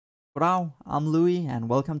Hello, I'm Louis and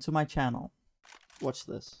welcome to my channel. Watch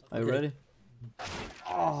this. Are you ready?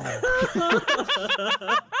 Oh.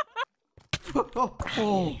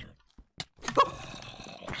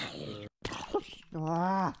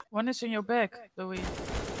 Ah. One is in your bag, Louis.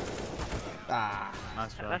 Ah.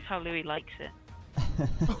 That's how Louis likes it.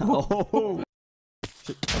 Oh.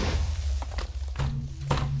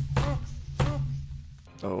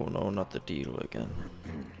 Oh no, not the deal again.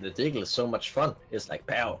 The deagle is so much fun. It's like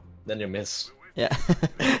pow, then you miss. Yeah.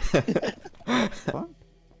 What?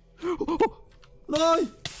 No!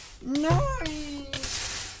 No!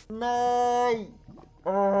 No!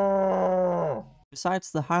 Oh.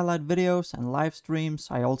 Besides the highlight videos and live streams,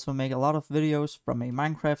 I also make a lot of videos from a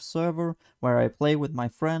Minecraft server where I play with my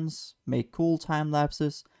friends, make cool time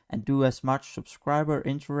lapses, and do as much subscriber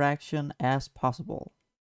interaction as possible.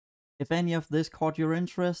 If any of this caught your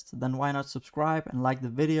interest, then why not subscribe and like the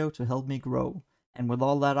video to help me grow. And with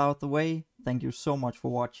all that out of the way, thank you so much for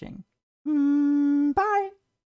watching.